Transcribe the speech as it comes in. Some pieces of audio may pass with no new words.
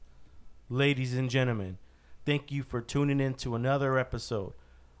Ladies and gentlemen, thank you for tuning in to another episode.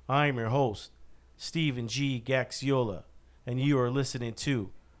 I'm your host, Stephen G. Gaxiola, and you are listening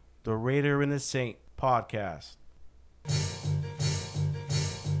to the Raider and the Saint podcast.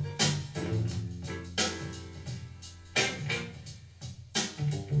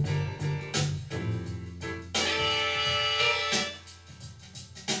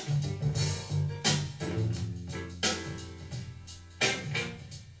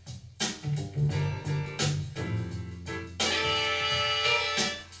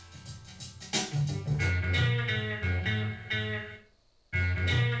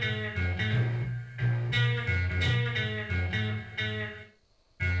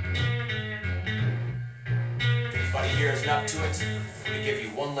 Anybody here is not to it, I'm gonna give you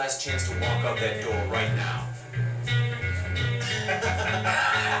one last chance to walk out that door right now.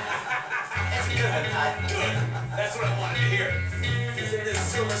 That's good, Todd. Good. That's what I wanted to hear. Because in this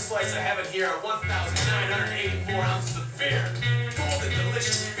silver slice I have it here are 1,984 ounces of beer. Golden,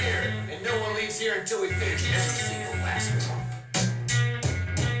 delicious beer. And no one leaves here until we finish every single last one.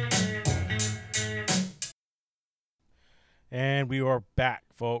 And we are back,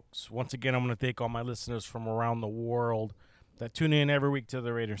 folks. Once again, I'm going to thank all my listeners from around the world that tune in every week to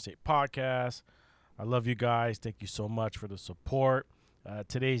the Raider and Saint podcast. I love you guys. Thank you so much for the support.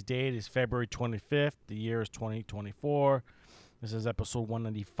 Today's date is February 25th. The year is 2024. This is episode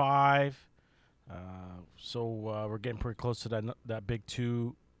 195. So we're getting pretty close to that big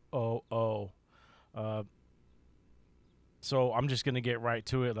 200. So I'm just going to get right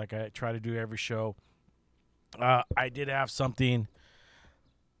to it like I try to do every show. I did have something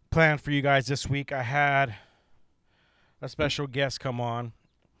planned for you guys this week. I had a special guest come on.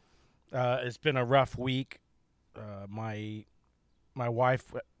 It's been a rough week. My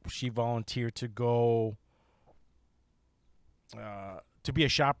wife, she volunteered to go to be a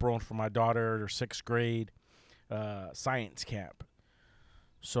chaperone for my daughter at her 6th grade science camp.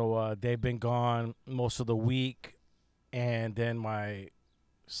 So they've been gone most of the week, and then my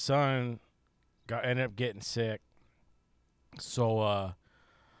son ended up getting sick. So a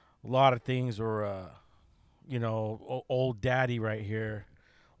lot of things were, old daddy right here,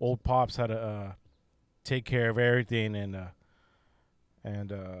 old pops had to take care of everything, and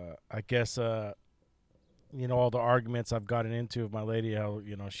I guess all the arguments I've gotten into with my lady, how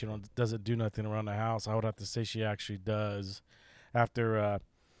she doesn't do nothing around the house. I would have to say she actually does, after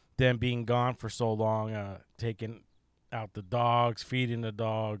them being gone for so long, taking out the dogs, feeding the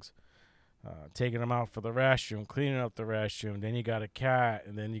dogs. Taking them out for the restroom, cleaning up the restroom. Then you got a cat,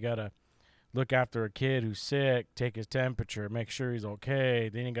 and then you got to look after a kid who's sick, take his temperature, make sure he's okay.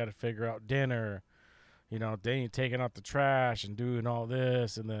 Then you got to figure out dinner. Then you're taking out the trash and doing all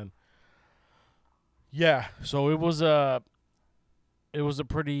this, and then so it was a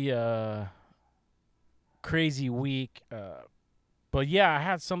pretty crazy week. But yeah, I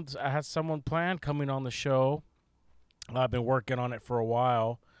had someone planned coming on the show. I've been working on it for a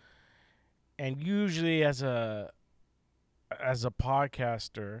while. And usually as a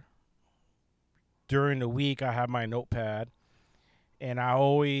podcaster, during the week I have my notepad, and I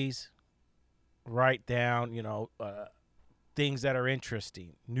always write down, things that are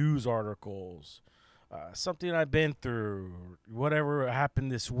interesting, news articles, something I've been through, whatever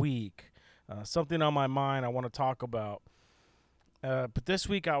happened this week, something on my mind I want to talk about. But this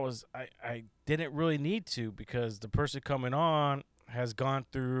week I didn't really need to, because the person coming on has gone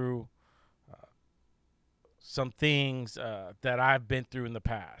through some things that I've been through in the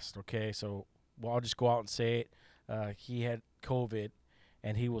past. Okay, so I'll just go out and say it. He had COVID,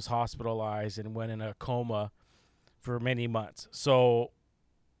 and he was hospitalized and went in a coma for many months. So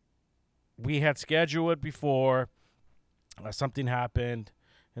we had scheduled it before. Something happened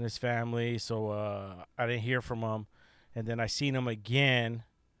in his family, so I didn't hear from him. And then I seen him again,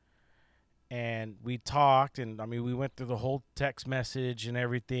 and we talked, and we went through the whole text message and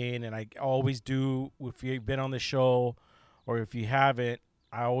everything. And I always do, if you've been on the show or if you haven't,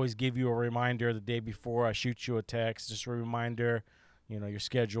 I always give you a reminder the day before. I shoot you a text, just a reminder, you're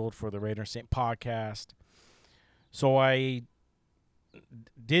scheduled for the Raider and Saint podcast. So I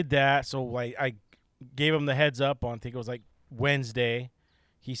did that. So I gave him the heads up on, I think it was like Wednesday.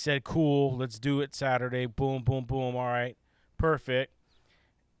 He said, cool, let's do it Saturday. Boom, boom, boom. All right, perfect.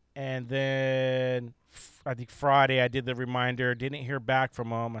 And then I think Friday I did the reminder. Didn't hear back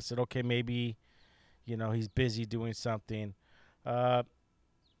from him. I said, okay, maybe, he's busy doing something. But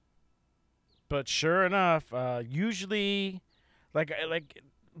sure enough, usually, like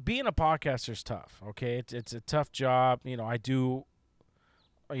being a podcaster is tough. Okay, it's a tough job. I do.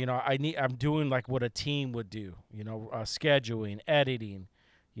 I'm doing like what a team would do. Scheduling, editing,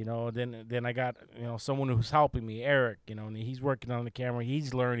 Then I got someone who's helping me, Eric, and he's working on the camera,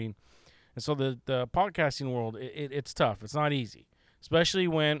 he's learning. And so the podcasting world, it's tough. It's not easy, especially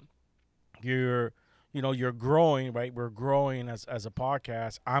when you're growing, right? We're growing as a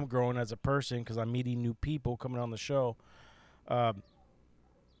podcast. I'm growing as a person because I'm meeting new people coming on the show.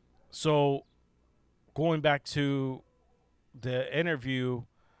 So going back to the interview,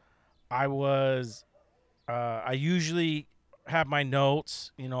 I usually have my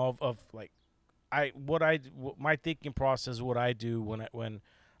notes, of like my thinking process, what I do when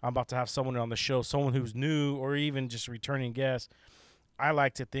I'm about to have someone on the show, someone who's new or even just returning guests. I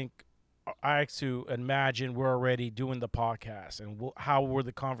like to imagine we're already doing the podcast, and how would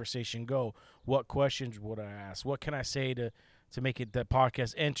the conversation go? What questions would I ask? What can I say to make it the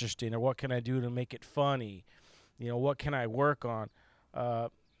podcast interesting, or what can I do to make it funny? What can I work on?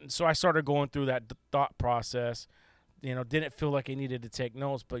 So I started going through that thought process. Didn't feel like I needed to take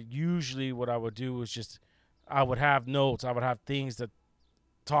notes, but usually what I would do was just I would have notes. I would have things to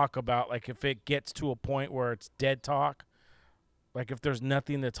talk about. Like if it gets to a point where it's dead talk, like if there's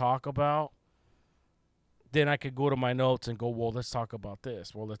nothing to talk about, then I could go to my notes and go, well, let's talk about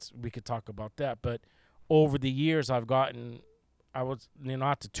this. Well, we could talk about that. But over the years, I was,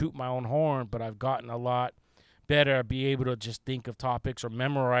 not to toot my own horn, but I've gotten a lot better at being able to just think of topics or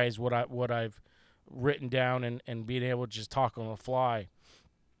memorize what I've written down, and being able to just talk on the fly.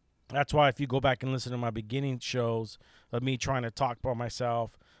 That's why if you go back and listen to my beginning shows of me trying to talk by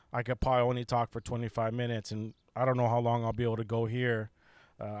myself, I could probably only talk for 25 minutes, and I don't know how long I'll be able to go here.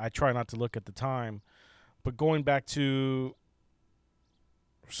 I try not to look at the time. But going back to,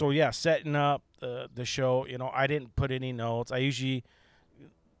 setting up the show, I didn't put any notes. I usually,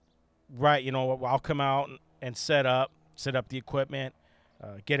 I'll come out and set up the equipment,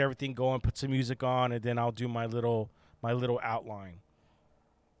 get everything going, put some music on, and then I'll do my little outline.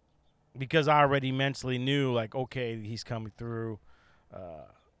 Because I already mentally knew, like, okay, he's coming through.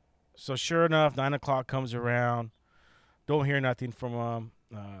 So sure enough, 9 o'clock comes around. Don't hear nothing from him.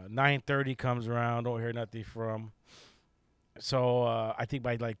 9:30 comes around. Don't hear nothing from him. So I think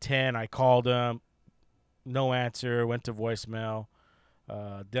by like 10, I called him. No answer. Went to voicemail.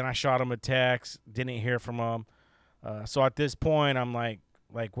 Then I shot him a text. Didn't hear from him. So at this point, I'm like,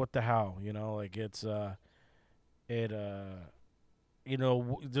 what the hell? Like it's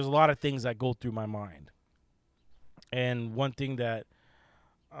there's a lot of things that go through my mind. And one thing that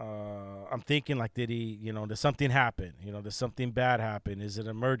I'm thinking, like, did something happen? Did something bad happen? Is it an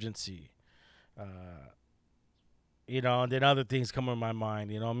emergency? And then other things come in my mind.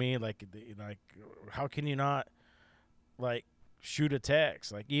 You know what I mean? Like how can you not, like, shoot a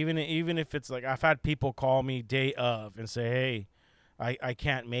text? Like, even if it's like, I've had people call me day of and say, hey, I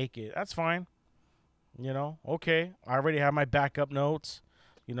can't make it. That's fine. Okay. I already have my backup notes.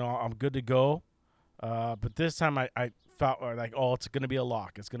 I'm good to go. But this time I felt like, oh, it's going to be a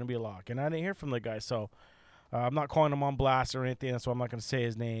lock. It's going to be a lock. And I didn't hear from the guy. So I'm not calling him on blast or anything. So I'm not going to say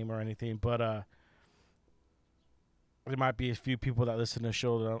his name or anything. But there might be a few people that listen to the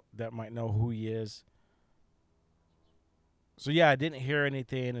show that might know who he is. So, yeah, I didn't hear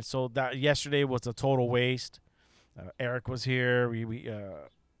anything. And so that yesterday was a total waste. Eric was here.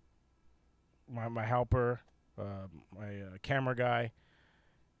 My helper, my camera guy.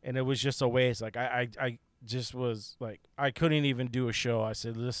 And it was just a waste. Like, I just was like, I couldn't even do a show. I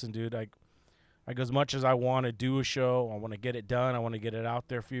said, listen, dude, I go, as much as I want to do a show, I want to get it done, I want to get it out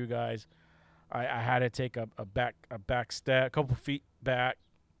there for you guys, I had to take a back step, a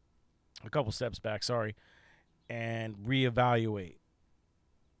couple steps back, and reevaluate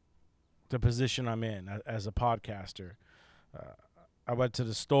the position I'm in as a podcaster. I went to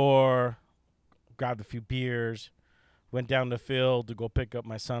the store, grabbed a few beers, went down the field to go pick up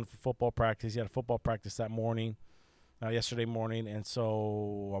my son for football practice. He had a football practice that morning, yesterday morning. And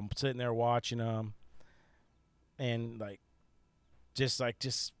so I'm sitting there watching him and just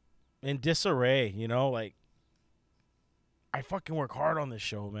in disarray, like, I fucking work hard on this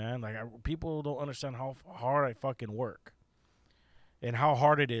show, man. Like, people don't understand how hard I fucking work and how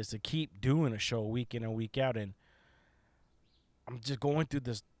hard it is to keep doing a show week in and week out. And I'm just going through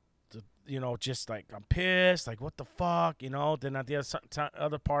this, just like, I'm pissed, like, what the fuck, Then at the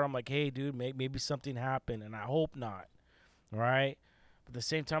other part, I'm like, hey, dude, maybe something happened, and I hope not, right? But at the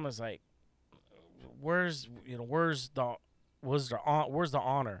same time, it's like, where's the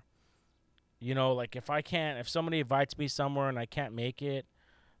honor? Like, if somebody invites me somewhere and I can't make it,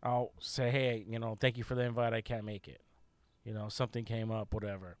 I'll say, hey, thank you for the invite, I can't make it. Something came up,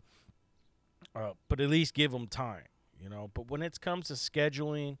 whatever. But at least give them time, But when it comes to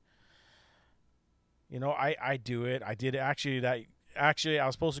scheduling, I do it. I did it actually that actually, I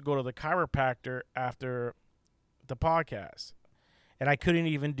was supposed to go to the chiropractor after the podcast, and I couldn't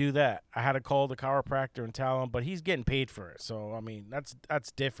even do that. I had to call the chiropractor and tell him, but he's getting paid for it. So I mean, that's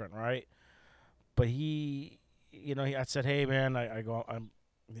different, right? But I said, hey man,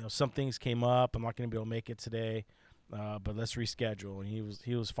 some things came up. I'm not gonna be able to make it today, but let's reschedule. And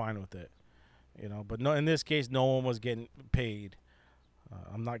he was fine with it, But no, in this case, no one was getting paid.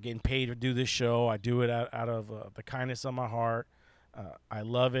 I'm not getting paid to do this show. I do it out of the kindness of my heart. I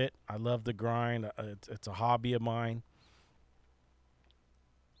love it. I love the grind. It's a hobby of mine.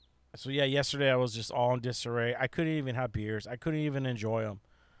 So yeah, yesterday I was just all in disarray. I couldn't even have beers. I couldn't even enjoy them.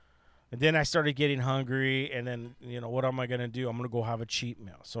 And then I started getting hungry, and then, what am I going to do? I'm going to go have a cheap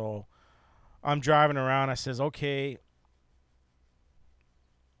meal. So I'm driving around. I says, okay,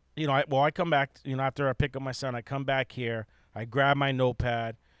 I come back, after I pick up my son, I come back here, I grab my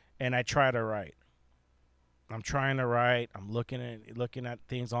notepad, and I try to write. I'm trying to write. I'm looking at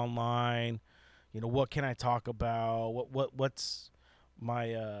things online. What can I talk about? What's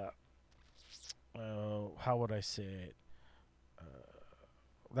my, how would I say it?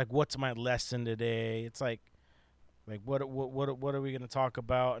 Like, what's my lesson today? It's like what are we gonna talk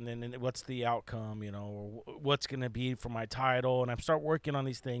about, and then what's the outcome, or what's gonna be for my title? And I start working on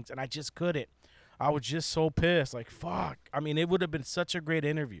these things, and I just couldn't. I was just so pissed, like fuck. I mean, it would have been such a great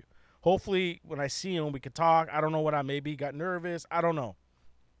interview. Hopefully, when I see him, we could talk. I don't know what I maybe got nervous. I don't know.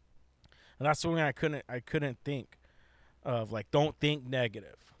 And that's something I couldn't think of. Like, don't think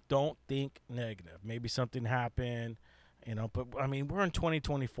negative. Don't think negative. Maybe something happened. But I mean, we're in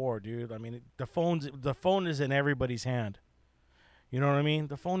 2024, dude. I mean, the phone is in everybody's hand. You know what I mean?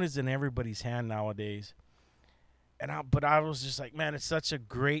 The phone is in everybody's hand nowadays. But I was just like, man, it's such a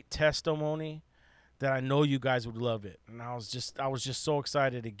great testimony that I know you guys would love it. And I was just so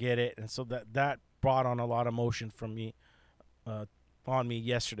excited to get it. And so that brought on a lot of emotion from me, on me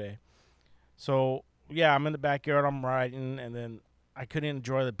yesterday. So yeah, I'm in the backyard, I'm riding, and then I couldn't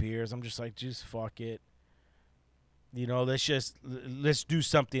enjoy the beers. I'm just like, just fuck it. Let's do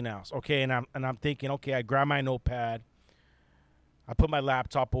something else. Okay. And I'm thinking, okay, I grab my notepad, I put my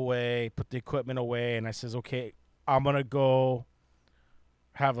laptop away, put the equipment away, and I says, okay, I'm going to go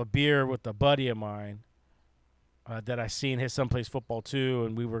have a beer with a buddy of mine that I seen his son plays football too,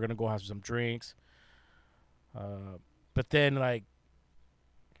 and we were going to go have some drinks. But then, like,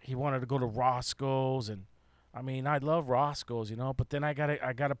 he wanted to go to Roscoe's, and I mean, I love Roscoe's, but then I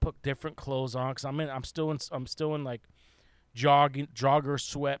gotta put different clothes on because I'm still in like jogger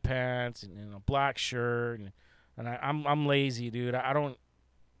sweatpants and black shirt, and I'm lazy, dude. I don't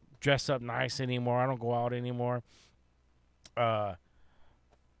dress up nice anymore. I don't go out anymore. I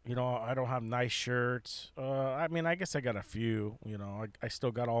don't have nice shirts. I mean, I guess I got a few. I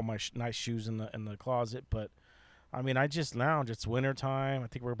still got all my nice shoes in the closet, but I mean, I just lounge. It's wintertime. I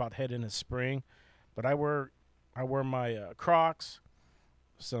think we're about heading into spring, but I wear my Crocs,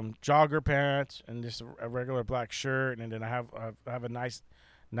 some jogger pants, and just a regular black shirt, and then I have a nice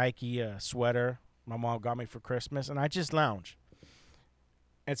Nike sweater my mom got me for Christmas, and I just lounge.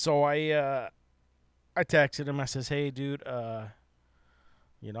 And so I texted him. I says, "Hey, dude, I'm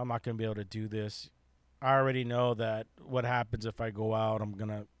not gonna be able to do this. I already know that what happens if I go out. I'm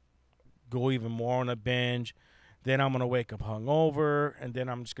gonna go even more on a binge. Then I'm going to wake up hungover, and then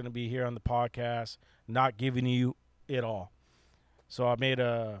I'm just going to be here on the podcast not giving you it all." So I made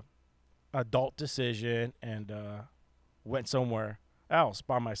a adult decision and went somewhere else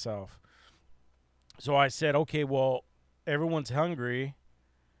by myself. So I said, okay, well, everyone's hungry.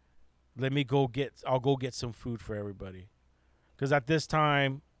 I'll go get some food for everybody. Because at this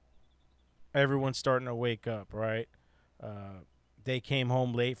time, everyone's starting to wake up, right? They came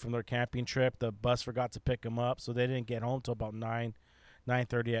home late from their camping trip. The bus forgot to pick them up, so they didn't get home till about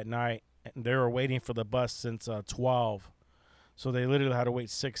 9:30 at night. And they were waiting for the bus since 12. So they literally had to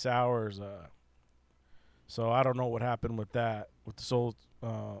wait 6 hours. So I don't know what happened with that. So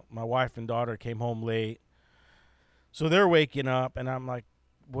my wife and daughter came home late. So they're waking up, and I'm like,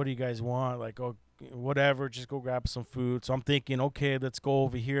 what do you guys want? Like, oh, whatever, just go grab some food. So I'm thinking, okay, let's go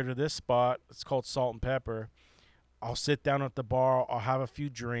over here to this spot. It's called Salt and Pepper. I'll sit down at the bar. I'll have a few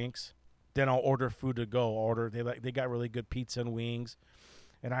drinks. Then I'll order food to go. They got really good pizza and wings.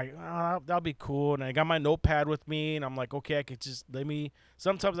 And that'll be cool. And I got my notepad with me, and I'm like, okay, I could just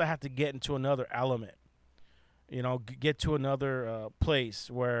sometimes I have to get into another element. Get to another place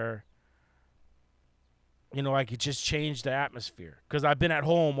where, I could just change the atmosphere. Because I've been at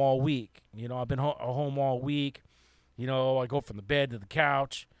home all week. I've been home all week. I go from the bed to the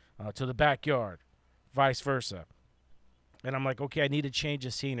couch to the backyard, vice versa. And I'm like, okay, I need to change the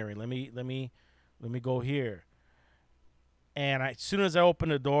scenery. Let me go here. And as soon as I open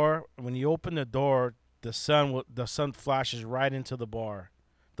the door, when you open the door, the sun flashes right into the bar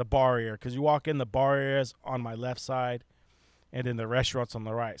area. Because you walk in, the bar area is on my left side, and then the restaurant's on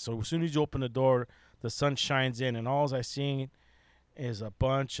the right. So as soon as you open the door, the sun shines in, and all I seen is a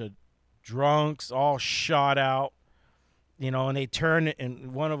bunch of drunks all shot out, and they turn,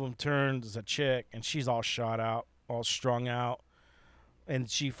 and one of them turns a chick, and she's all shot out, all strung out, and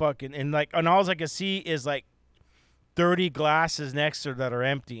she fucking, and all I can see is like 30 glasses next to her that are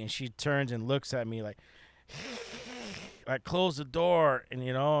empty, and she turns and looks at me like, I close the door,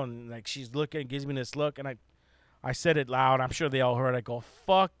 and like she's looking, gives me this look, and I said it loud. I'm sure they all heard. I go,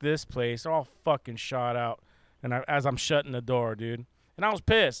 fuck this place. They're all fucking shot out. And as I'm shutting the door, dude. And I was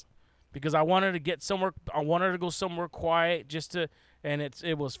pissed because I wanted to get somewhere. I wanted to go somewhere quiet and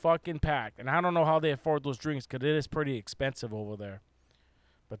it was fucking packed. And I don't know how they afford those drinks because it is pretty expensive over there.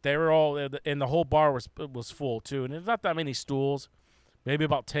 But they were all, and the whole bar was full too. And there's not that many stools, maybe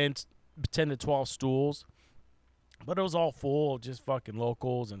about 10 to 12 stools. But it was all full, just fucking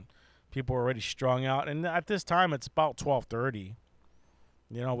locals and people were already strung out, and at this time it's about 12:30.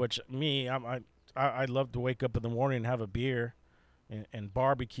 Which me, I love to wake up in the morning and have a beer, and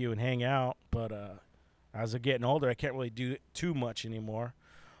barbecue and hang out. But as I'm getting older, I can't really do too much anymore.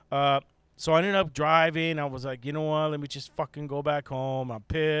 So I ended up driving. I was like, you know what? Let me just fucking go back home. I'm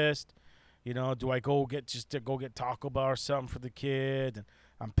pissed. Do I go get Taco Bell or something for the kid? And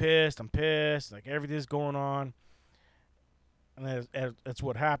I'm pissed. Like everything's going on. And that's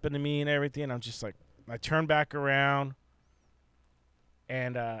what happened to me and everything. I'm just like, I turned back around,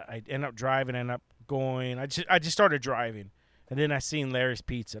 and I end up driving, end up going. I just started driving, and then I seen Larry's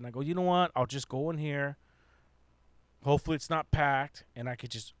Pizza, and I go, you know what? I'll just go in here. Hopefully it's not packed, and I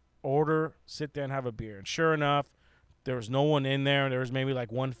could just order, sit there, and have a beer. And sure enough, there was no one in there. There was maybe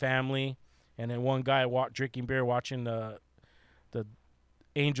like one family, and then one guy drinking beer, watching the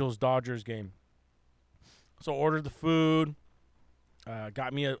Angels-Dodgers game. So ordered the food.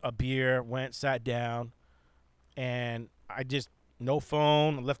 Got me a beer, went, sat down, and no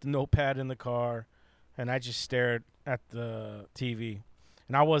phone, left a notepad in the car, and I just stared at the TV.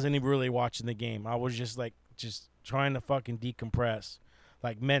 And I wasn't even really watching the game. I was just trying to fucking decompress,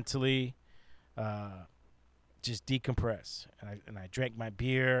 like mentally, just decompress. And I drank my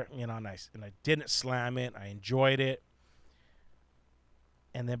beer, and I didn't slam it. I enjoyed it.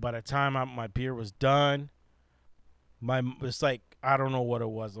 And then by the time my beer was done, it's like, I don't know what it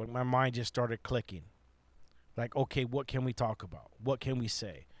was. Like my mind just started clicking. Like, okay, what can we talk about? What can we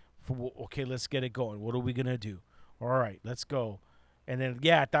say? Okay, let's get it going. What are we gonna do? All right, let's go. And then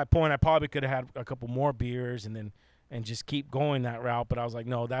at that point, I probably could have had a couple more beers and just keep going that route. But I was like,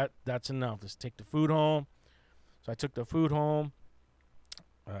 no, that's enough. Let's take the food home. So I took the food home,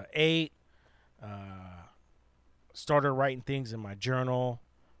 ate, started writing things in my journal.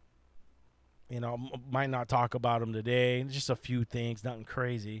 Might not talk about them today. Just a few things, nothing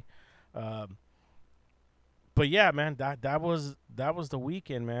crazy. But yeah, man, that was the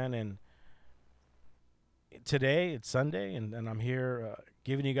weekend, man. And today it's Sunday, and I'm here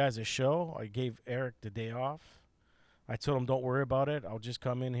giving you guys a show. I gave Eric the day off. I told him, don't worry about it. I'll just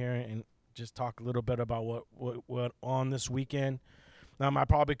come in here and just talk a little bit about what on this weekend. I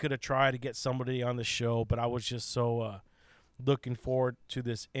probably could have tried to get somebody on the show, but I was just so looking forward to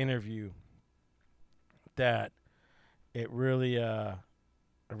this interview that it really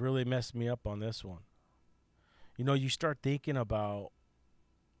messed me up on this one. You start thinking about,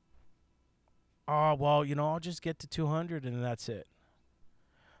 I'll just get to 200 and that's it.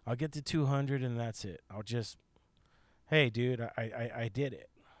 I'll get to 200 and that's it. Hey, dude, I did it.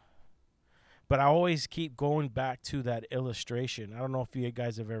 But I always keep going back to that illustration. I don't know if you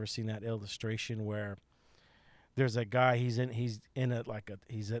guys have ever seen that illustration where there's a guy, he's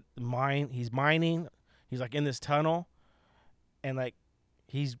mining. He's like in this tunnel, and like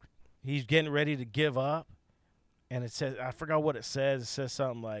he's getting ready to give up, and it says, I forgot what it says. It says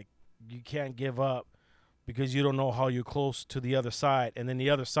something like, you can't give up because you don't know how you're close to the other side. And then the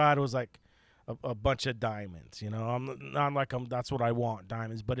other side was like a bunch of diamonds. I'm not like that's what I want,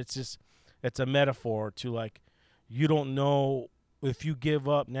 diamonds, but it's a metaphor to like, you don't know if you give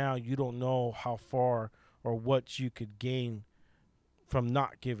up now, you don't know how far or what you could gain from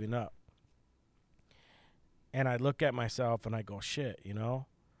not giving up. And I look at myself and I go, shit,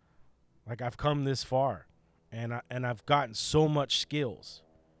 like I've come this far, and I've gotten so much skills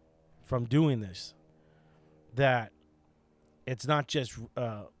from doing this that it's not just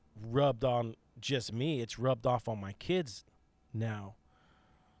rubbed on just me, it's rubbed off on my kids now.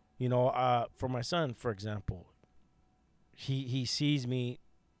 For my son, for example, he sees me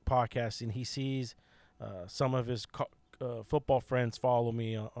podcasting, he sees some of his football friends follow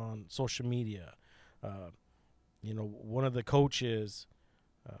me on social media. One of the coaches,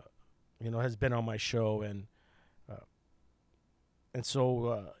 has been on my show, and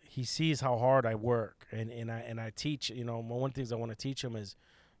so he sees how hard I work, and I teach. One of the things I want to teach him is,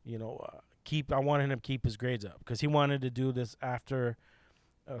 I wanted him to keep his grades up because he wanted to do this after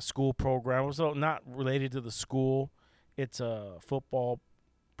a school program. So not related to the school. It's a football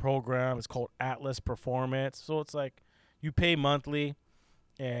program. It's called Atlas Performance. So it's like you pay monthly,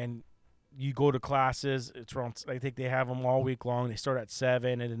 and you go to classes. It's around. I think they have them all week long. They start at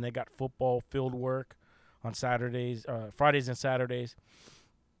 7, and then they got football field work on Saturdays, Fridays and Saturdays.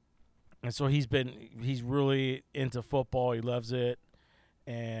 And so he's really into football. He loves it,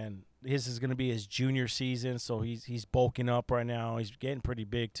 and his is going to be his junior season. So he's bulking up right now. He's getting pretty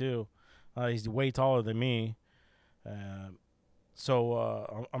big too. He's way taller than me.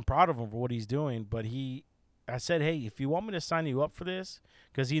 So I'm proud of him for what he's doing. But I said, hey, if you want me to sign you up for this,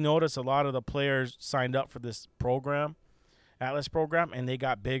 because he noticed a lot of the players signed up for this program, Atlas program, and they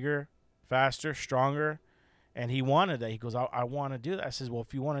got bigger, faster, stronger. And he wanted that. He goes, I want to do that. I says, well,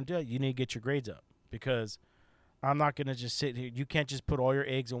 if you want to do it, you need to get your grades up, because I'm not going to just sit here. You can't just put all your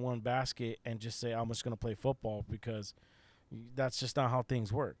eggs in one basket and just say, I'm just going to play football, because that's just not how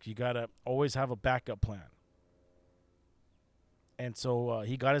things work. You got to always have a backup plan. And so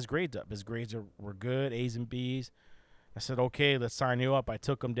he got his grades up. His grades were good, A's and B's. I said, okay, let's sign you up. I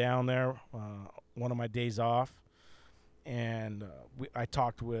took him down there one of my days off, and I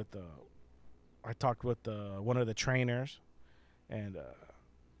talked with one of the trainers, and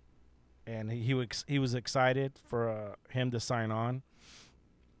he was excited for him to sign on.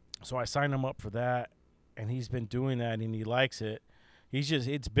 So I signed him up for that, and he's been doing that, and he likes it.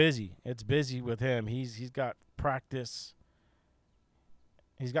 It's busy. It's busy with him. He's got practice.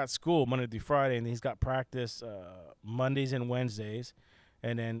 He's got school Monday through Friday, and he's got practice Mondays and Wednesdays,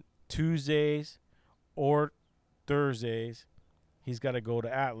 and then Tuesdays or Thursdays he's got to go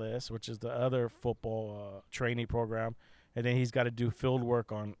to Atlas, which is the other football training program, and then he's got to do field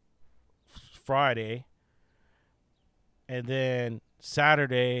work on Friday. And then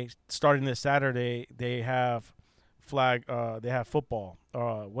starting this Saturday, they have football.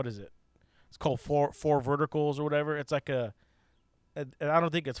 What is it? It's called four verticals or whatever. It's like I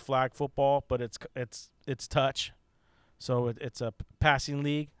don't think it's flag football, but it's touch. So it's a passing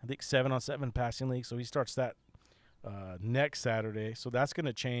league. I think 7-on-7 passing league. So he starts that next Saturday. So that's going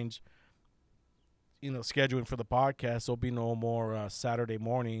to change, scheduling for the podcast. There'll be no more Saturday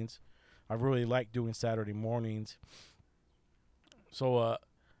mornings. I really like doing Saturday mornings. So,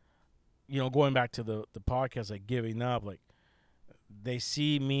 going back to the podcast, like giving up, like they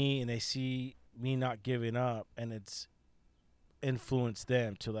see me and they see me not giving up, and it's influenced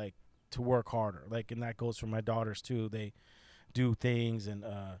them to work harder. And that goes for my daughters too. They do things and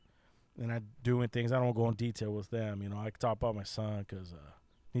I'm doing things. I don't go in detail with them. I can talk about my son because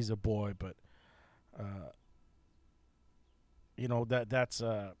he's a boy, but that's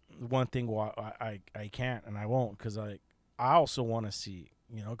one thing why I can't and I won't, because I also want to see,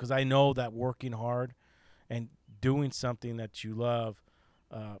 because I know that working hard and doing something that you love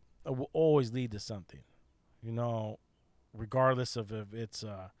will always lead to something, regardless of if it's,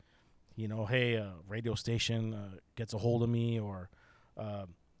 hey, a radio station gets a hold of me, or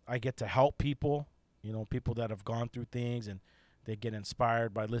I get to help people, people that have gone through things and they get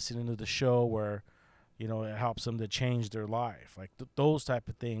inspired by listening to the show where, it helps them to change their life. Like those type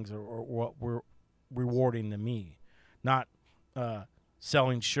of things are what were rewarding to me, not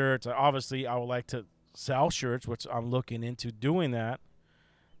selling shirts. Obviously, I would like to sell shirts, which I'm looking into doing that,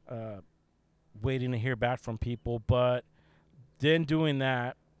 waiting to hear back from people. But then doing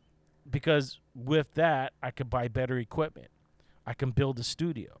that, because with that, I could buy better equipment. I can build a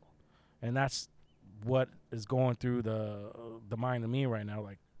studio. And that's what is going through the mind of me right now.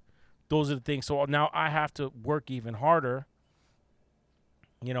 Like, those are the things. So now I have to work even harder,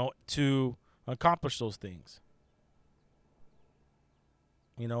 to accomplish those things.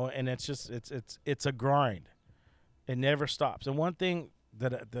 And it's just it's a grind. It never stops. And one thing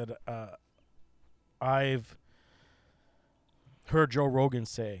that I've heard Joe Rogan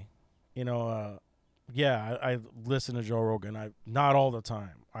say, I listen to Joe Rogan. Not all the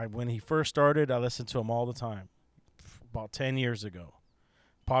time. When he first started, I listened to him all the time. About 10 years ago,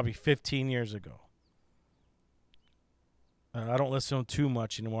 probably 15 years ago. I don't listen to him too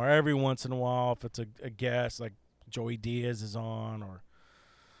much anymore. Every once in a while, if it's a guest like Joey Diaz is on, or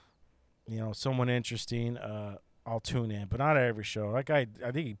someone interesting, I'll tune in. But not every show. Like I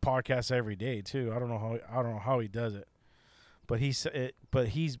think he podcasts every day too. I don't know how he does it. But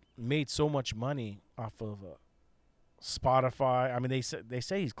he's made so much money off of Spotify. I mean, they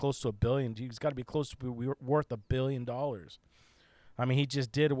say he's close to $1 billion. He's got to be close to be worth $1 billion. I mean, he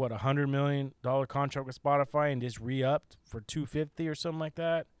just did what, $100 million contract with Spotify and just re-upped for 250 or something like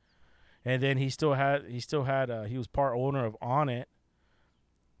that. And then he was part owner of Onnit,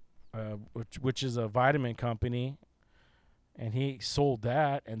 which is a vitamin company, and he sold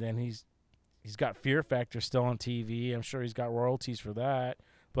that. And then he's got Fear Factor still on TV. I'm sure he's got royalties for that.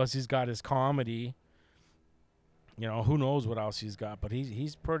 Plus, he's got his comedy. You know, who knows what else he's got, but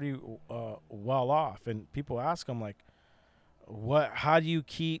he's pretty well off. And people ask him, like, how do you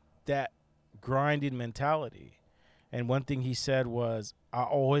keep that grinding mentality? And one thing he said was, I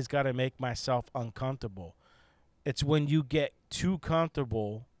always got to make myself uncomfortable. It's when you get too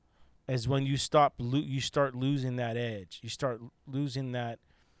comfortable is when you start losing that edge. You start losing that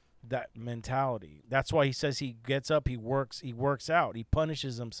mentality. That's why he says he gets up, he works out, he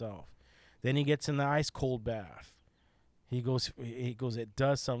punishes himself. Then he gets in the ice cold bath. He goes, it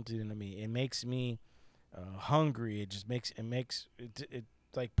does something to me. It makes me hungry. It just makes it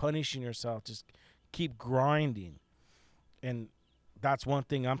like punishing yourself. Just keep grinding. And that's one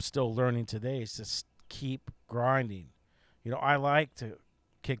thing I'm still learning today, is to keep grinding. You know, I like to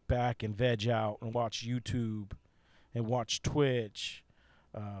kick back and veg out and watch YouTube and watch Twitch.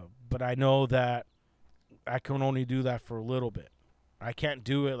 But I know that I can only do that for a little bit. I can't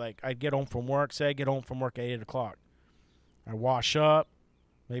do it like I get home from work. Say I get home from work at 8 o'clock. I wash up,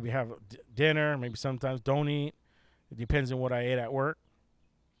 maybe have dinner, maybe sometimes don't eat. It depends on what I ate at work.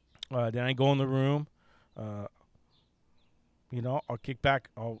 Then I go in the room. I'll kick back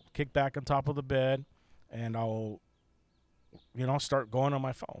on top of the bed, and I'll start going on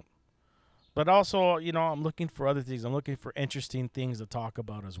my phone. But also, I'm looking for other things. I'm looking for interesting things to talk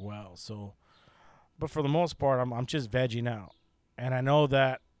about as well. So, but for the most part, I'm just vegging out. And I know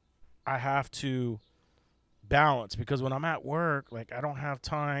that I have to balance, because when I'm at work, like, I don't have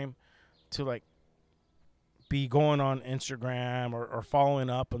time to, like, be going on Instagram or following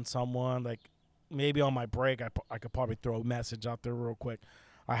up on someone. Like, maybe on my break, I could probably throw a message out there real quick.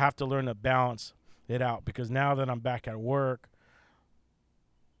 I have to learn to balance it out, because now that I'm back at work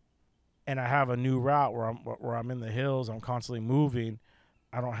and I have a new route where I'm in the hills, I'm constantly moving,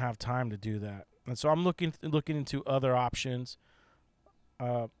 I don't have time to do that. And so I'm looking into other options.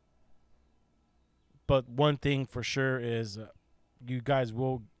 But one thing for sure is you guys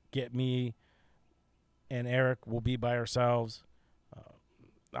will get me and Eric will be by ourselves.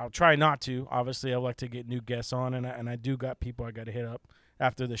 I'll try not to. Obviously, I like to get new guests on, and I do got people I got to hit up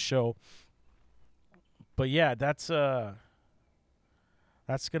after the show. But yeah, that's going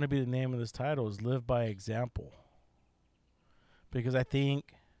to be the name of this title, is Live by Example. Because I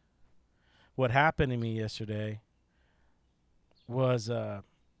think what happened to me yesterday was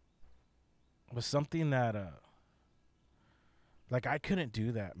something that like, I couldn't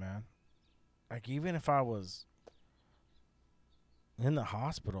do that, man. Like, even if I was in the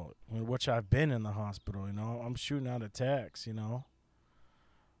hospital, which I've been in the hospital, I'm shooting out a text,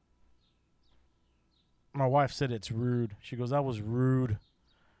 My wife said it's rude. She goes, that was rude.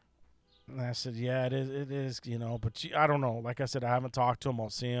 And I said, yeah, it is, but I don't know. Like I said, I haven't talked to him. I'll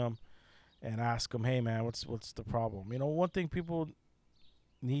see him and ask him, hey, man, what's the problem? One thing people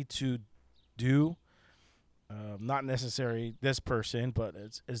need to do, not necessarily this person, but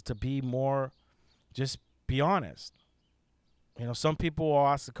is to be more, just be honest. Some people will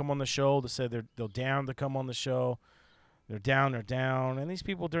ask to come on the show. They say they're down to come on the show. They're down. And these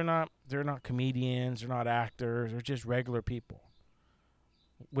people, they're not comedians. They're not actors. They're just regular people.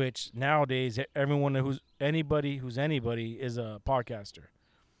 Which nowadays, everyone who's anybody is a podcaster.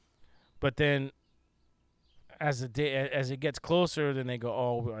 But then, as it gets closer, then they go,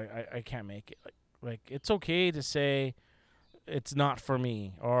 oh, I can't make it. Like, it's okay to say it's not for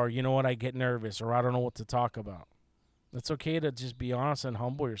me, or you know what, I get nervous, or I don't know what to talk about. It's okay to just be honest and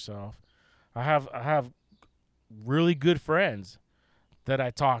humble yourself. I have really good friends that I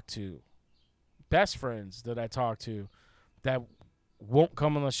talk to, best friends that I talk to, that won't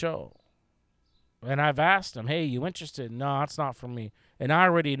come on the show. And I've asked them, hey, you interested? No, it's not for me. And I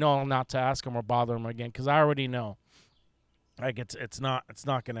already know not to ask them or bother them again, because I already know. Like, it's not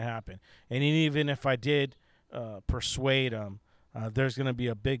going to happen. And even if I did persuade them, there's going to be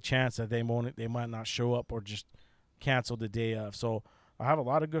a big chance that they might not show up or just cancel the day of. So I have a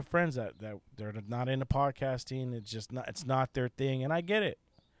lot of good friends that they're not into podcasting. It's not their thing, and I get it.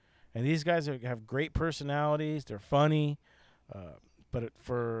 And these guys have great personalities. They're funny, but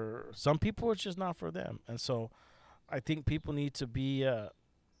for some people, it's just not for them. And so I think people need to be a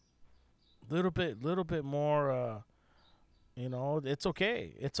little bit more. It's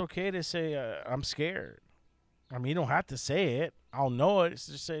okay. It's okay to say I'm scared. I mean, you don't have to say it. I'll know it. It's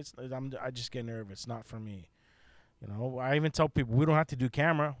just say I just get nervous. It's not for me. I even tell people we don't have to do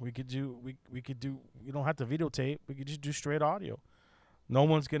camera. We could do. We could do. You don't have to videotape. We could just do straight audio. No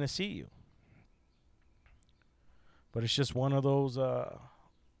one's gonna see you. But it's just one of those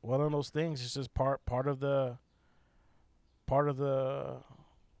things. It's just part of the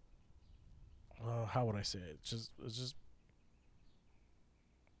how would I say it? It's just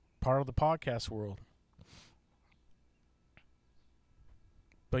part of the podcast world.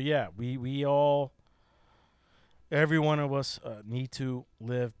 But yeah, we all, every one of us need to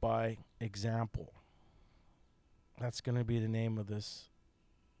live by example. That's going to be the name of this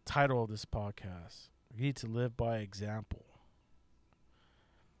title of this podcast. We need to live by example.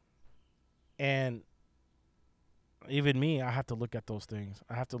 And even me, I have to look at those things.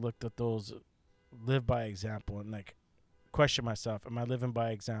 I have to look at those, live by example, and like question myself, am I living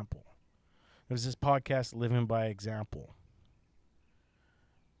by example? Is this podcast living by example?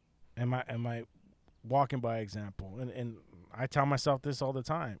 Am I walking by example? And I tell myself this all the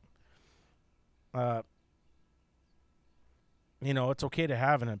time. It's okay to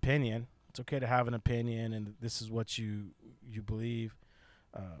have an opinion. It's okay to have an opinion, and this is what you believe.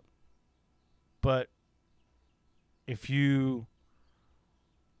 But if you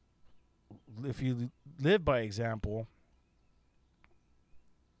live by example,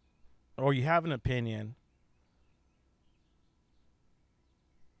 or you have an opinion,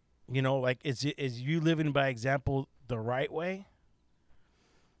 like is you living by example the right way?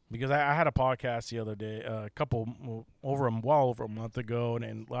 Because I had a podcast the other day, over a month ago,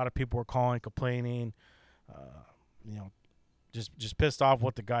 and a lot of people were calling, complaining, just pissed off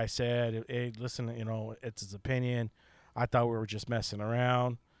what the guy said. Hey, listen, it's his opinion. I thought we were just messing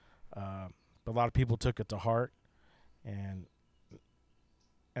around, but a lot of people took it to heart, and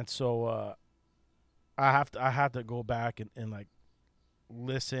so I have to go back and like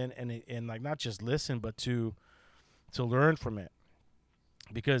listen and like not just listen, but to learn from it.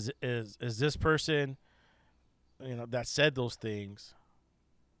 Because is this person, that said those things,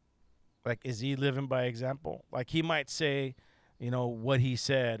 like, is he living by example? Like, he might say, what he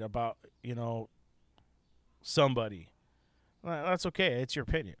said about, somebody. Well, that's okay. It's your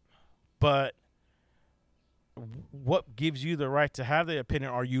opinion. But what gives you the right to have the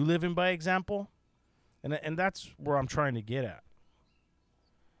opinion? Are you living by example? And that's where I'm trying to get at.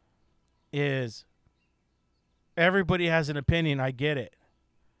 Is everybody has an opinion. I get it.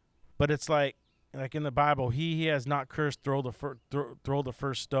 But it's like in the Bible, he has not cursed, throw the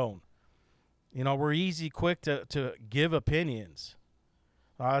first stone. We're quick to give opinions.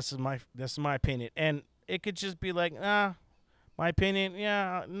 This is my opinion, and it could just be like, my opinion,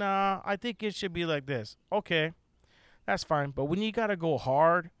 I think it should be like this. Okay, that's fine. But when you gotta go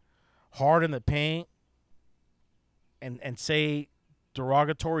hard in the paint, and say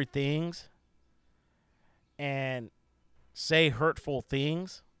derogatory things, and say hurtful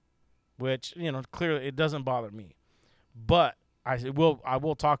things, which, clearly it doesn't bother me. But I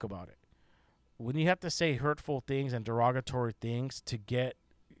will talk about it. When you have to say hurtful things and derogatory things to get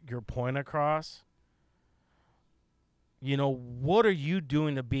your point across, what are you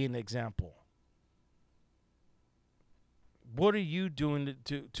doing to be an example? What are you doing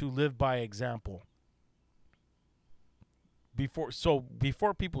to live by example?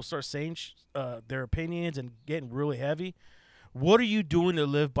 Before people start saying their opinions and getting really heavy, what are you doing to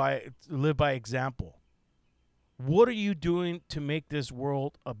live by example? What are you doing to make this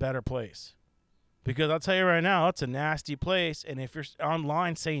world a better place? Because I'll tell you right now, it's a nasty place. And if you're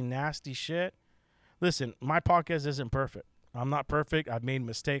online saying nasty shit, listen, my podcast isn't perfect. I'm not perfect. I've made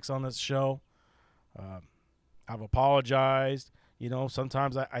mistakes on this show. I've apologized.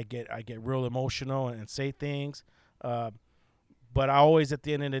 Sometimes I get real emotional and say things. But I always, at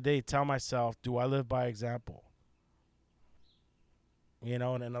the end of the day, tell myself, do I live by example? And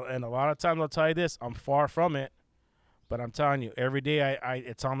a lot of times I'll tell you this, I'm far from it, but I'm telling you, every day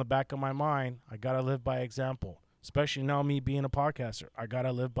it's on the back of my mind. I got to live by example, especially now me being a podcaster. I got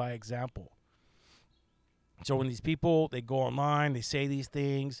to live by example. So when these people, they go online, they say these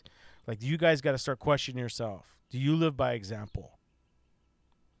things, like, you guys got to start questioning yourself. Do you live by example?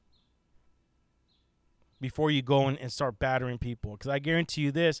 Before you go and start battering people. Because I guarantee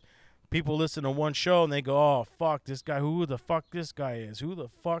you this, people listen to one show and they go, oh, fuck this guy. Who the fuck this guy is? Who the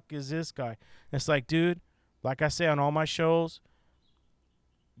fuck is this guy? And it's like, dude, like I say on all my shows,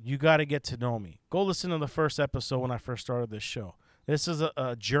 you got to get to know me. Go listen to the first episode when I first started this show. This is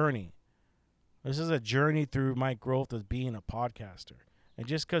a journey. This is a journey through my growth as being a podcaster. And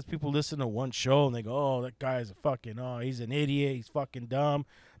just because people listen to one show and they go, oh, that guy is he's an idiot. He's fucking dumb.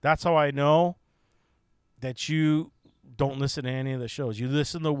 That's how I know that you don't listen to any of the shows. You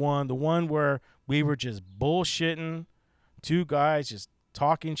listen to the one where we were just bullshitting, two guys just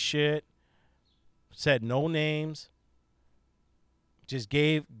talking shit, said no names, just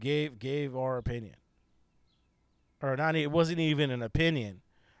gave our opinion. Or not, it wasn't even an opinion.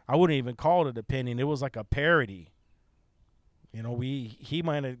 I wouldn't even call it an opinion. It was like a parody. You know,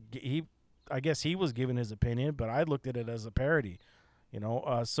 I guess he was giving his opinion, but I looked at it as a parody. You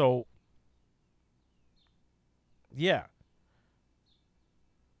know, so yeah,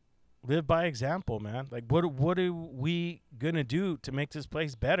 live by example, man. Like, what are we gonna do to make this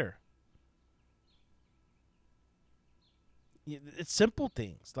place better? It's simple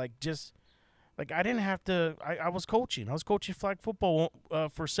things, like just like I didn't have to. I was coaching. I was coaching flag football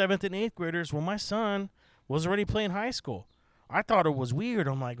for 7th and 8th graders when my son was already playing high school. I thought it was weird.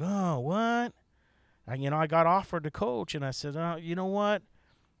 I'm like, oh, what? And, I got offered to coach, and I said, you know what?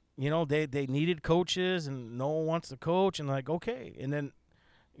 They needed coaches, and no one wants to coach, and like, okay. And then,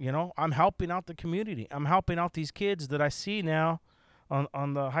 I'm helping out the community. I'm helping out these kids that I see now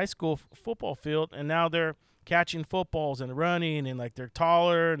on the high school football field, and now they're catching footballs and running, and like they're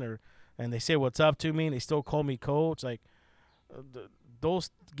taller, and they say what's up to me, and they still call me coach. Like,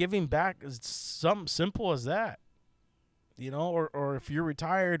 those giving back is something simple as that. Or if you're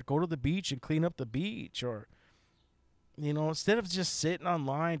retired, go to the beach and clean up the beach, or instead of just sitting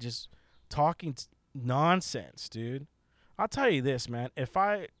online just talking nonsense, dude. I'll tell you this, man.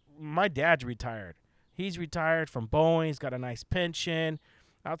 My dad's retired. He's retired from Boeing. He's got a nice pension.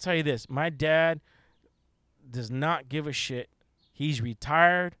 I'll tell you this, my dad does not give a shit. He's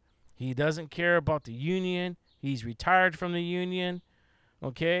retired. He doesn't care about the union. He's retired from the union.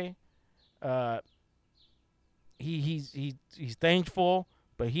 Okay? He's thankful,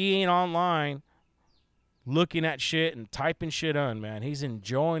 but he ain't online looking at shit and typing shit on, man. He's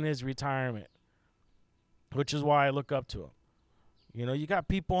enjoying his retirement, which is why I look up to him. You got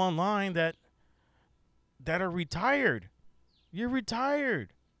people online that are retired. You're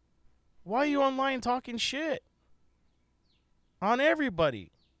retired. Why are you online talking shit on everybody?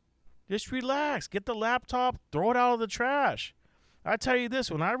 Just relax. Get the laptop, throw it out of the trash. I tell you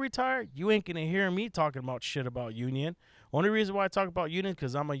this, when I retire, you ain't going to hear me talking about shit about union. Only reason why I talk about union,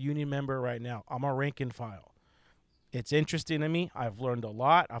 because I'm a union member right now. I'm a rank and file. It's interesting to me. I've learned a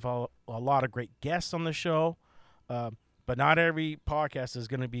lot. I've had a lot of great guests on the show. But not every podcast is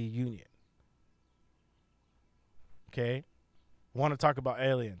going to be union. Okay? I want to talk about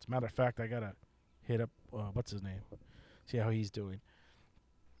aliens. Matter of fact, I got to hit up, what's his name? See how he's doing.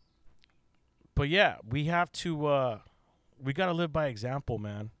 But yeah, we have to... we got to live by example,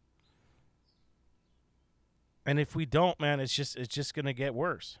 man. And if we don't, man, it's just going to get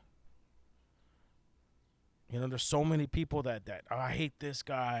worse. There's so many people that I hate this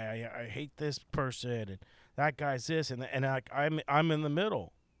guy, I hate this person, and that guy's this, and I'm in the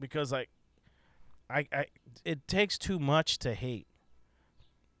middle, because like I it takes too much to hate.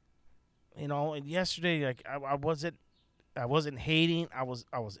 And yesterday, like I wasn't hating, I was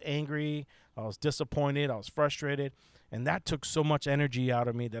angry, I was disappointed, I was frustrated. And that took so much energy out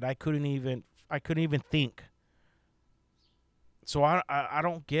of me that I couldn't even think. So I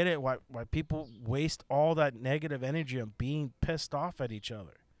don't get it why people waste all that negative energy on being pissed off at each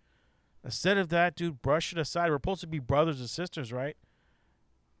other. Instead of that, dude, brush it aside. We're supposed to be brothers and sisters, right?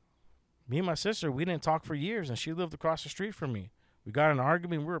 Me and my sister, we didn't talk for years, and she lived across the street from me. We got in an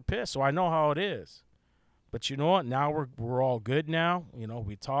argument, we were pissed, so I know how it is. But you know what? Now we're all good now.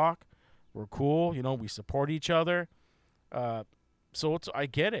 We talk, we're cool. We support each other. So I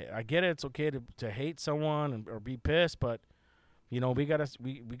get it. It's okay to hate someone or be pissed, but we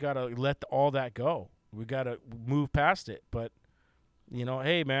gotta let all that go. We gotta move past it. But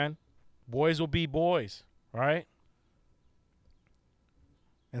hey, man, boys will be boys, right?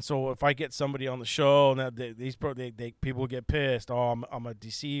 And so if I get somebody on the show and these people get pissed, I'm a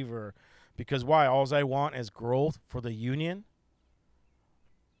deceiver, because why? All I want is growth for the union.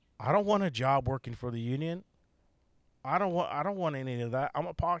 I don't want a job working for the union. I don't want any of that. I'm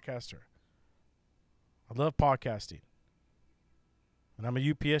a podcaster. I love podcasting. And I'm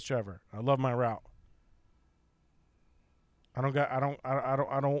a UPS driver. I love my route. I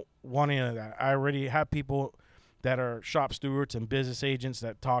don't want any of that. I already have people that are shop stewards and business agents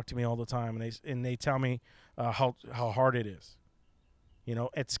that talk to me all the time, and they tell me how hard it is.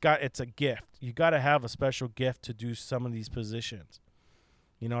 It's a gift. You got to have a special gift to do some of these positions.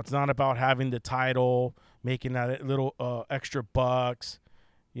 It's not about having the title, making that little extra bucks.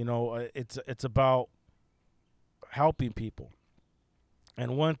 It's about helping people.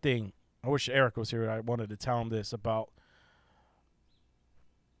 And one thing, I wish Eric was here. I wanted to tell him this about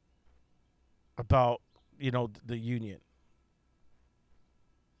the union.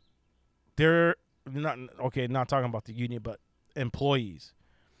 They're not okay. Not talking about the union, but employees.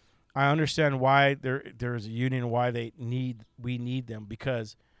 I understand why there's a union, why we need them,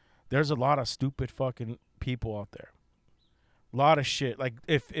 because there's a lot of stupid fucking people out there. A lot of shit. Like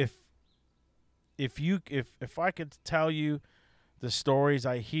if I could tell you the stories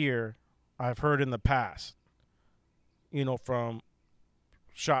I've heard in the past, from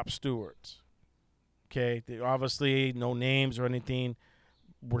shop stewards. Okay, obviously no names or anything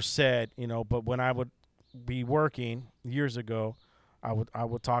were said, but when I would be working years ago, I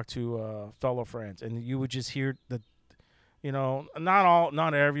would talk to fellow friends, and you would just hear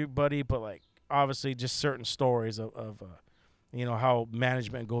not everybody, but like obviously just certain stories of how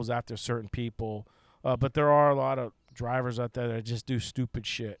management goes after certain people, but there are a lot of drivers out there that just do stupid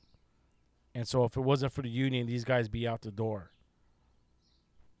shit, and so if it wasn't for the union, these guys be out the door.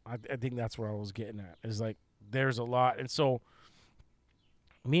 I think that's where I was getting at. Is like there's a lot, and so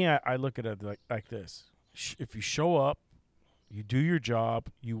I look at it like this: if you show up, you do your job,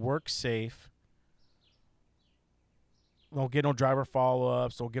 you work safe. Don't get no driver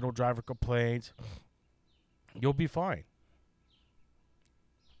follow-ups. Don't get no driver complaints. You'll be fine.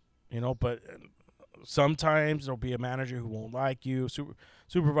 But sometimes there'll be a manager who won't like you.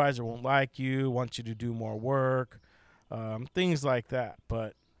 Supervisor won't like you. Wants you to do more work. Things like that.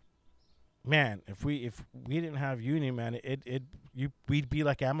 But man, if we didn't have union, man, we'd be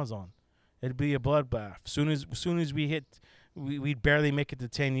like Amazon. It'd be a bloodbath. Soon as we hit, we'd barely make it to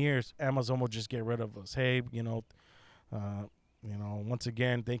 10 years. Amazon will just get rid of us. Hey, once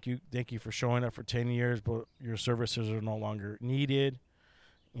again, thank you for showing up for 10 years, but your services are no longer needed.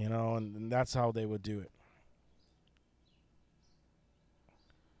 And that's how they would do it.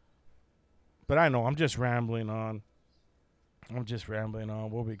 But I know I'm just rambling on.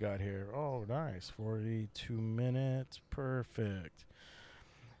 What we got here? Oh, nice. 42 minutes. Perfect.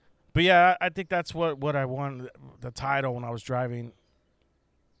 But yeah, I think that's what I wanted. The title when I was driving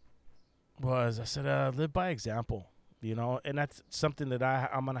was, I said, live by example, and that's something that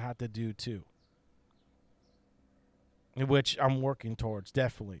I'm going to have to do too. In which I'm working towards,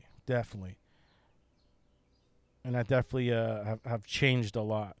 definitely. And I definitely have changed a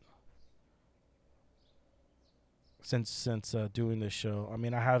lot since doing this show. I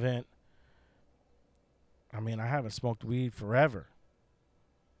haven't smoked weed forever.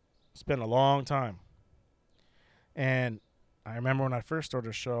 It's been a long time. And I remember when I first started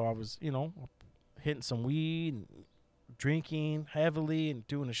the show, I was, hitting some weed and drinking heavily and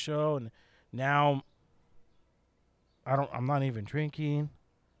doing a show, and now I'm not even drinking,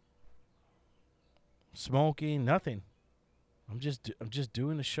 smoking, nothing. I'm just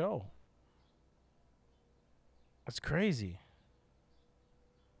doing the show. That's crazy.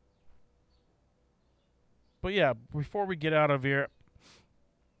 But yeah, before we get out of here,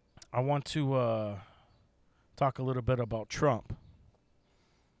 I want to talk a little bit about Trump.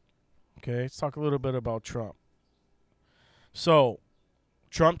 Okay, let's talk a little bit about Trump. So,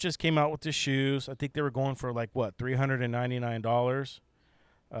 Trump just came out with his shoes. I think they were going for like what, $399.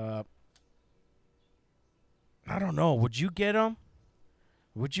 I don't know. Would you get them?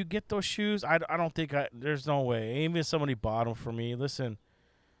 Would you get those shoes? I don't think there's no way. Even if somebody bought them for me. Listen,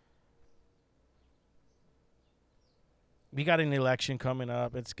 we got an election coming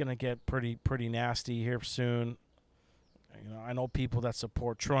up. It's gonna get pretty nasty here soon. I know people that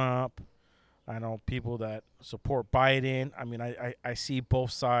support Trump. I know people that support Biden. I see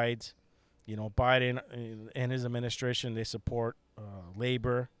both sides. Biden and his administration, they support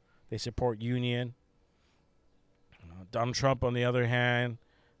labor. They support union. Donald Trump, on the other hand,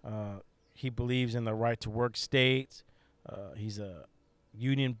 he believes in the right to work state. He's a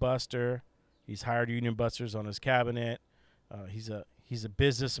union buster. He's hired union busters on his cabinet. He's a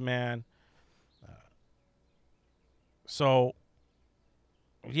businessman. So,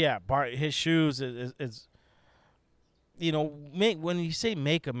 yeah, his shoes is when you say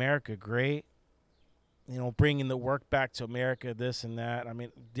make America great, bringing the work back to America, this and that.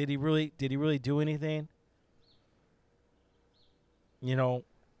 Did he really do anything?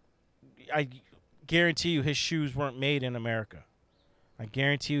 I guarantee you his shoes weren't made in America. I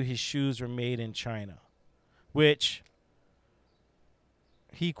guarantee you his shoes were made in China, which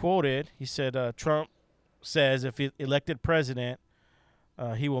he quoted. He said, Trump says if he's elected president,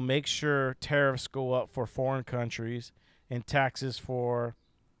 he will make sure tariffs go up for foreign countries and taxes for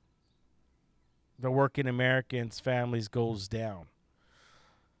the working Americans' families goes down.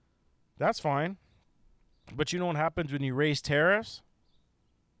 That's fine. But you know what happens when you raise tariffs?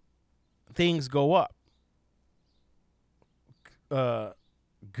 Things go up.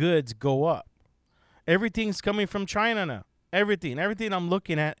 Goods go up. Everything's coming from China now. Everything I'm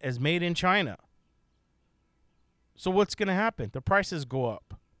looking at is made in China. So what's going to happen? The prices go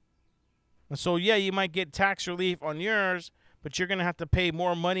up. And so, yeah, you might get tax relief on yours, but you're going to have to pay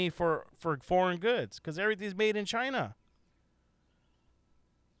more money for foreign goods because everything's made in China.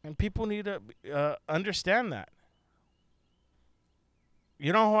 And people need to understand that.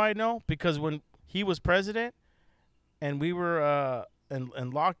 You know how I know? Because when he was president and we were in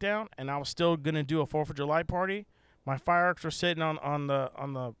lockdown and I was still going to do a 4th of July party, my fireworks were sitting on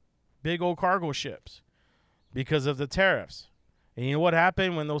the big old cargo ships because of the tariffs. And you know what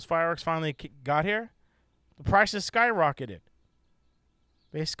happened when those fireworks finally got here? The prices skyrocketed.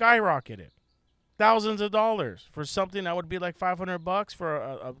 They skyrocketed. Thousands of dollars for something that would be like $500 for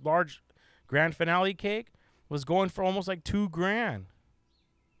a large grand finale cake was going for almost like $2,000.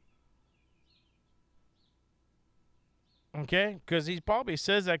 Okay? Because he probably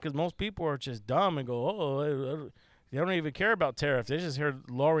says that because most people are just dumb and go, oh, they don't even care about tariffs. They just hear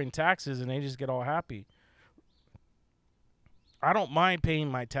lowering taxes and they just get all happy. I don't mind paying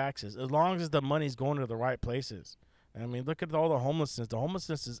my taxes as long as the money's going to the right places. I mean, look at all the homelessness. The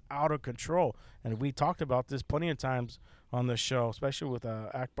homelessness is out of control. And we talked about this plenty of times on this show, especially with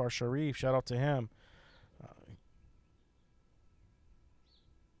Akbar Sharif. Shout out to him.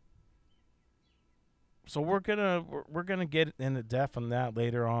 So we're gonna get into depth on that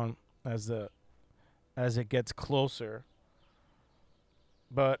later on as it gets closer.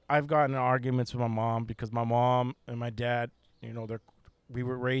 But I've gotten in arguments with my mom because my mom and my dad, we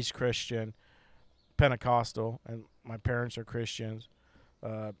were raised Christian, Pentecostal, and my parents are Christians.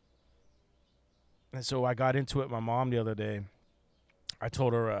 And so I got into it with my mom the other day. I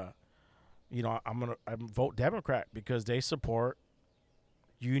told her, I'm vote Democrat because they support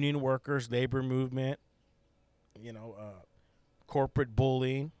union workers, labor movement, corporate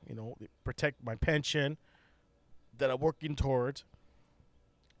bullying, they protect my pension that I'm working towards.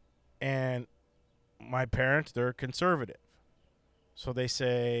 And my parents, they're conservative. So they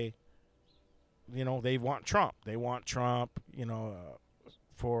say, they want Trump. They want Trump,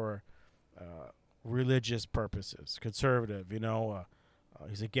 for religious purposes. Conservative,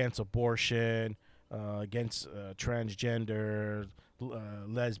 he's against abortion, against transgender,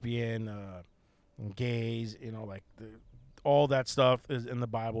 lesbian, gays, all that stuff is in the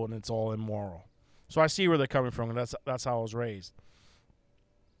Bible and it's all immoral. So I see where they're coming from, and that's how I was raised.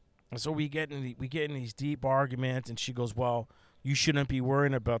 And so we get in these deep arguments, and she goes, "Well, you shouldn't be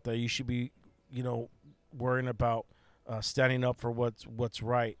worrying about that. You should be, worrying about standing up for what's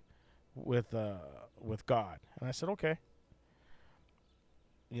right with God." And I said, "Okay."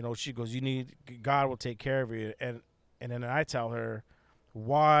 She goes, God will take care of you, and then I tell her,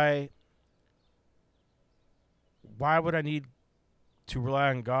 why would I need to rely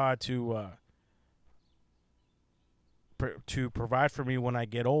on God to provide for me when I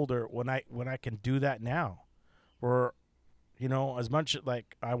get older, when I can do that now? Or, as much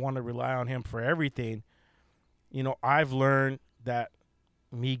like I want to rely on him for everything, I've learned that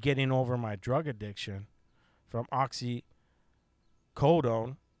me getting over my drug addiction from oxycodone,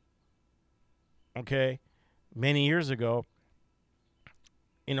 okay, many years ago,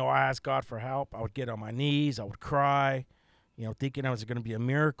 I asked God for help. I would get on my knees. I would cry, thinking I was going to be a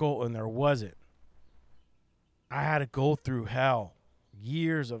miracle, and there wasn't. I had to go through hell,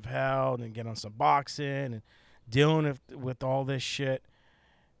 years of hell, and then get on Suboxone and dealing with all this shit.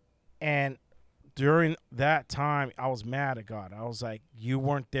 And during that time, I was mad at God. I was like, you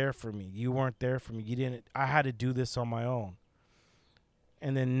weren't there for me. You weren't there for me. You didn't. I had to do this on my own.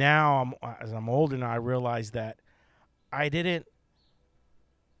 And then now, as I'm older now, I realize that I didn't.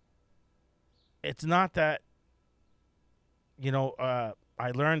 It's not that, I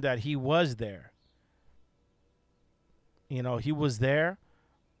learned that he was there. He was there,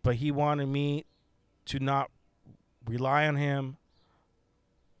 but he wanted me to not rely on him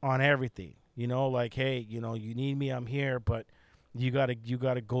on everything. Like, hey, you need me, I'm here, but you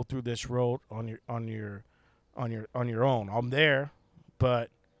gotta go through this road on your own. I'm there,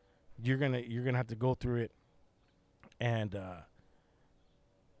 but you're gonna have to go through it, and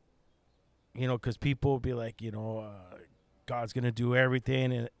because people will be like, God's gonna do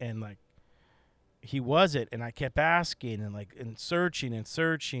everything, and like, he wasn't, and I kept asking and searching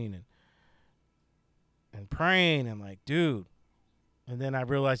and praying and like, dude. And then I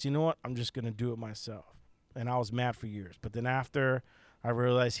realized, you know what? I'm just gonna do it myself. And I was mad for years. But then after I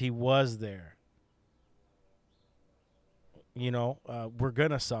realized he was there, we're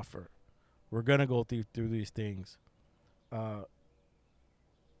gonna suffer. We're gonna go through these things.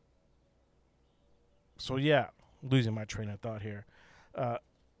 So yeah, losing my train of thought here.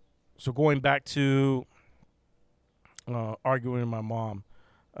 So going back to arguing with my mom,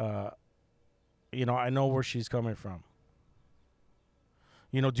 I know where she's coming from.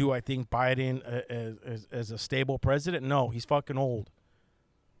 Do I think Biden is a stable president? No, he's fucking old.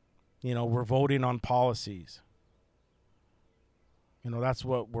 We're voting on policies. That's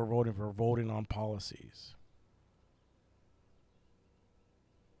what we're voting for, voting on policies.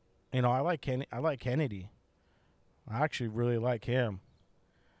 I like Kennedy. I actually really like him.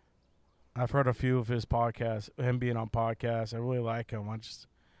 I've heard a few of his podcasts, him being on podcasts. I really like him.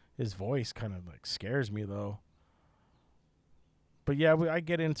 His voice kind of like scares me though. But yeah, I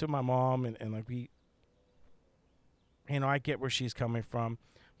get into my mom and like I get where she's coming from.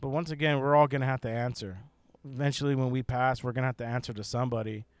 But once again, we're all going to have to answer. Eventually when we pass, we're going to have to answer to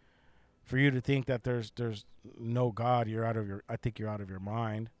somebody. For you to think that there's no God, I think you're out of your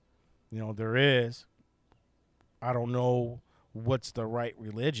mind. There is. I don't know what's the right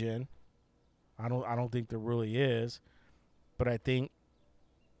religion. I don't think there really is. But I think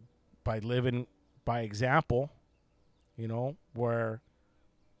by living by example, where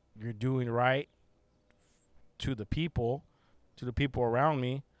you're doing right to the people around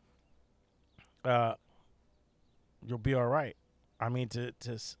me, you'll be all right. I mean, to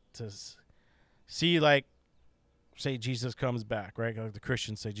see, like, say Jesus comes back, right? Like the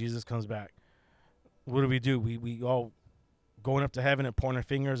Christians say Jesus comes back. What do? We all going up to heaven and pointing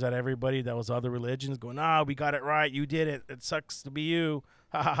fingers at everybody that was other religions, going, we got it right. You did it. It sucks to be you.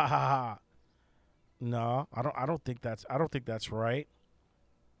 Ha ha ha ha. No, I don't think that's right.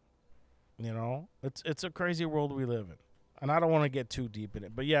 It's a crazy world we live in. And I don't want to get too deep in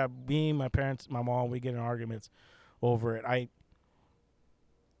it. But yeah, me, my parents, my mom, we get in arguments over it. I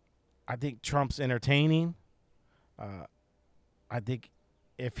think Trump's entertaining. I think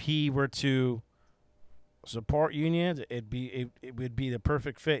if he were to support unions, it would be the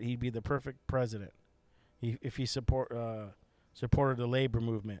perfect fit. He'd be the perfect president. If he supported the labor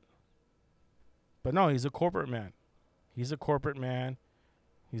movement. But no, he's a corporate man. He's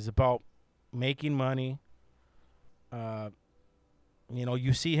about making money. You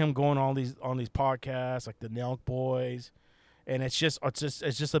see him going on these podcasts like the Nelk Boys, and it's just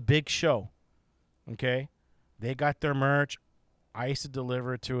a big show. Okay, they got their merch. I used to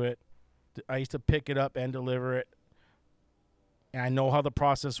deliver to it. I used to pick it up and deliver it. And I know how the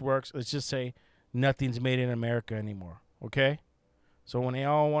process works. Let's just say nothing's made in America anymore. Okay, so when they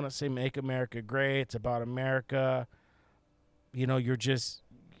all want to say "Make America Great," it's about America. You're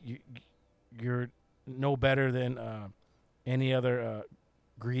no better than any other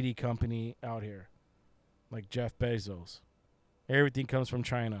greedy company out here, like Jeff Bezos. Everything comes from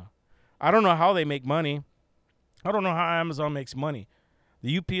China. I don't know how they make money. I don't know how Amazon makes money.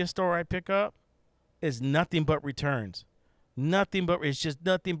 The UPS store I pick up is nothing but returns. It's just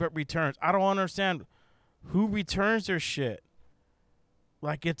nothing but returns. I don't understand who returns their shit.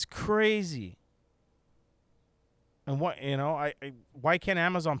 Like, it's crazy. And why can't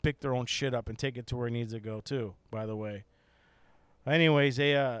Amazon pick their own shit up and take it to where it needs to go too, by the way? Anyways,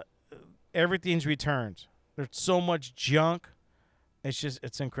 everything's returns. There's so much junk.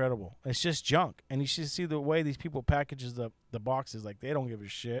 It's incredible. It's just junk. And you should see the way these people packages the boxes. Like, they don't give a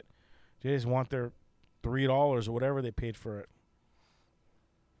shit. They just want their $3 or whatever they paid for it.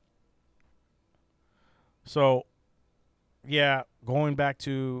 So, yeah, going back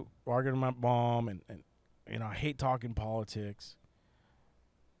to arguing with my mom and I hate talking politics.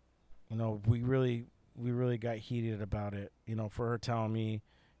 We really got heated about it. For her telling me,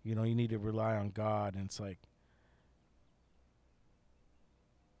 you need to rely on God. And it's like,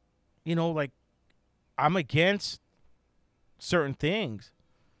 like, I'm against certain things,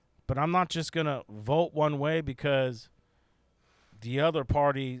 but I'm not just going to vote one way because the other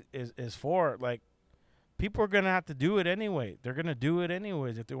party is for it. Like, people are going to have to do it anyway. They're going to do it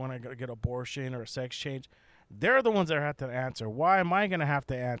anyways if they want to get abortion or a sex change. They're the ones that have to answer. Why am I going to have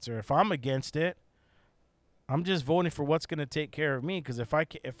to answer? If I'm against it, I'm just voting for what's going to take care of me. Because if I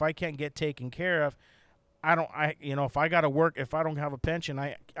can't get taken care of, if I got to work, if I don't have a pension,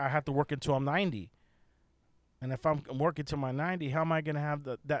 I have to work until I'm 90. And if I'm working till my 90, how am I going to have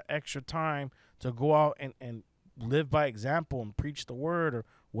that extra time to go out and live by example and preach the word or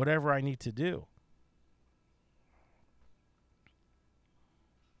whatever I need to do?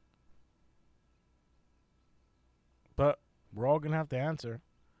 But we're all going to have to answer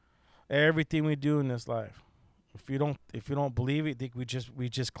everything we do in this life. If you don't believe it, think we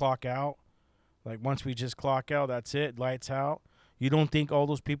just clock out. Like, once we just clock out, that's it. Lights out. You don't think all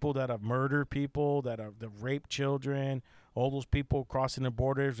those people that have murdered people, that have raped children, all those people crossing the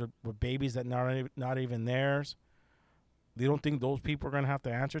borders with babies that not even theirs, they don't think those people are going to have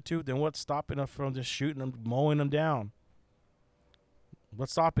to answer to, then what's stopping us from just shooting them, mowing them down?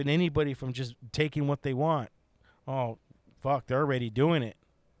 What's stopping anybody from just taking what they want? Oh, fuck, they're already doing it.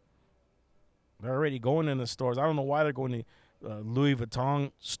 They're already going in the stores. I don't know why they're going to Louis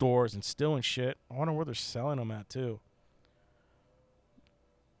Vuitton stores and stealing shit. I wonder where they're selling them at, too.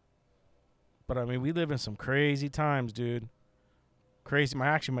 But, I mean, we live in some crazy times, dude. Crazy.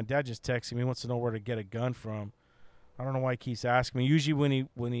 My dad just texted me. He wants to know where to get a gun from. I don't know why he keeps asking me. Usually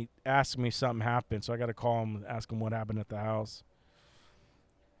when he asks me, something happened, so I got to call him and ask him what happened at the house.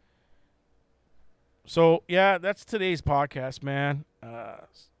 So, yeah, that's today's podcast, man.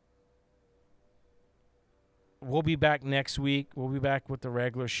 We'll be back next week. We'll be back with the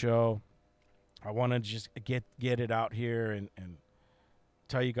regular show. I want to just get it out here and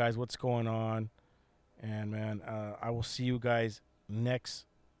tell you guys what's going on. And, man, I will see you guys next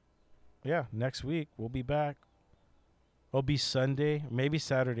week. We'll be back. It'll be Sunday, maybe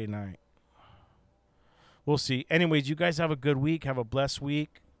Saturday night. We'll see. Anyways, you guys have a good week. Have a blessed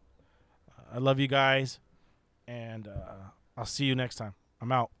week. I love you guys. And I'll see you next time.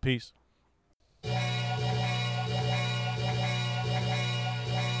 I'm out. Peace.